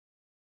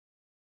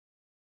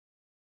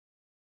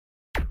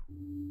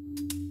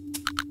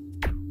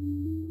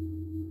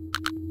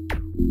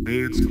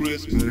It's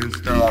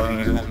Christmas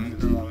time.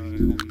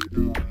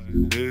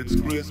 It's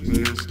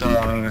Christmas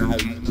time.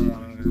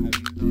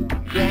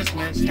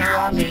 Christmas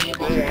time, baby.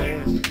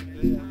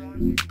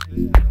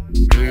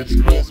 It's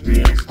Christmas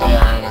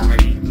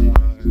time.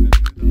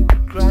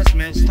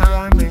 Christmas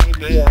time,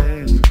 baby.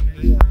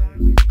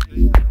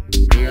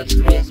 It's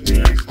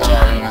Christmas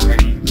time.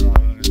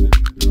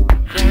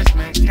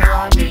 Christmas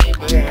time,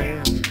 baby.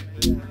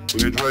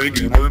 We're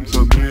drinking in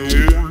some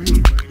beer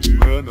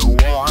and a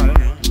wine.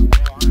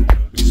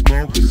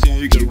 Smoke a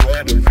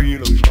cigarette and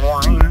feel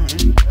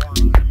fine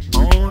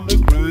on the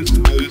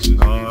Christmas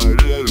night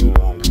at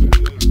home.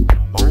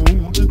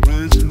 On the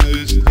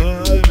Christmas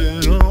night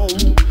at home.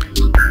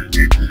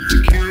 The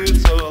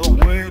kids are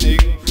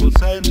waiting for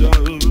Santa.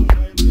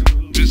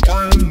 This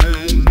time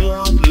is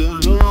not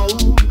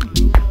alone.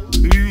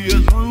 He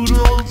has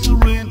Rudolph's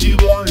serenity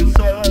by his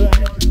side.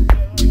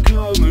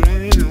 Coming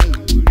in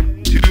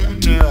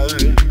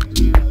tonight,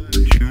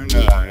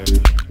 tonight.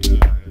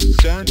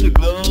 Santa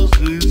Claus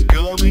is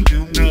coming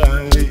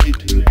tonight,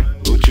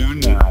 oh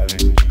tonight,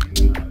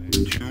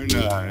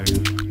 tonight.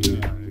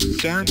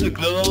 Santa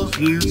Claus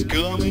is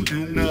coming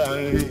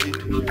tonight.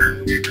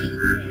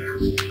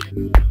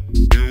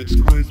 It's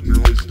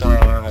Christmas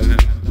time.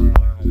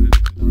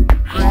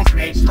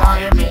 Christmas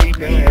time,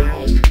 baby.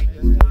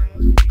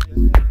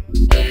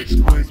 It's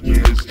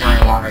Christmas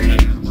time.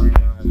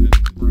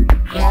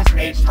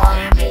 Christmas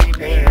time,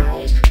 baby.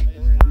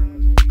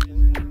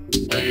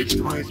 It's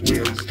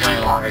Christmas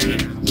time.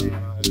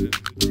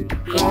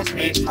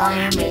 Christmas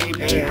time,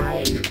 baby.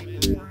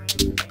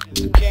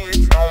 The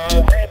kids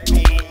are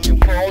happy and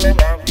falling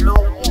on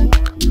floor.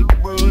 The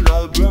world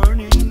are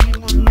burning in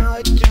the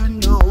night to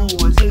know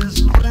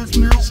it's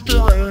Christmas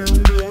time,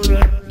 baby.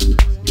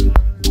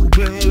 Oh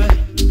baby,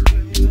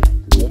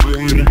 oh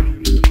baby.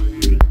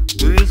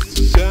 This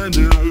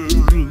Santa,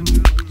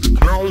 the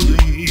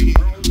Clausy,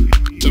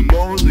 the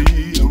Mosey,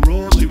 the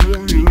Rosie,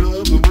 when you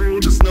love the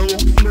world, the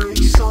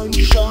snowflakes,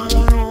 sunshine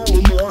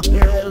over my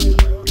head.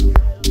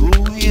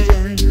 Oh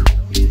yeah,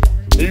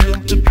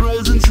 and the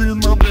presents in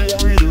my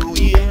bed, oh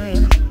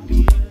yeah.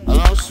 I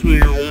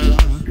swear,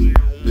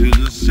 there's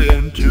a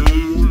Santa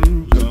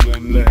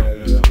coming loud.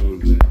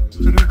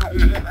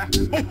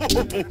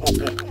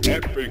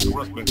 Happy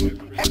Christmas.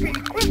 Happy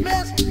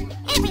Christmas!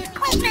 Happy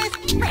Christmas!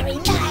 Merry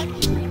night!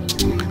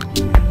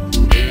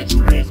 It's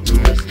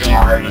Christmas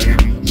time.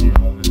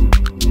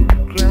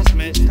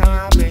 Christmas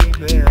time,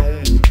 baby.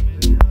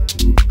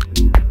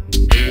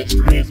 It's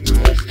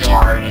Christmas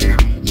time.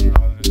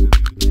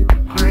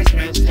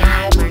 Christmas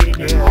time,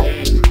 baby.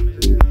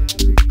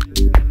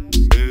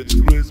 It's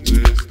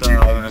Christmas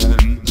time.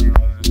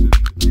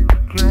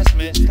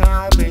 Christmas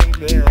time,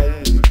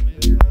 baby.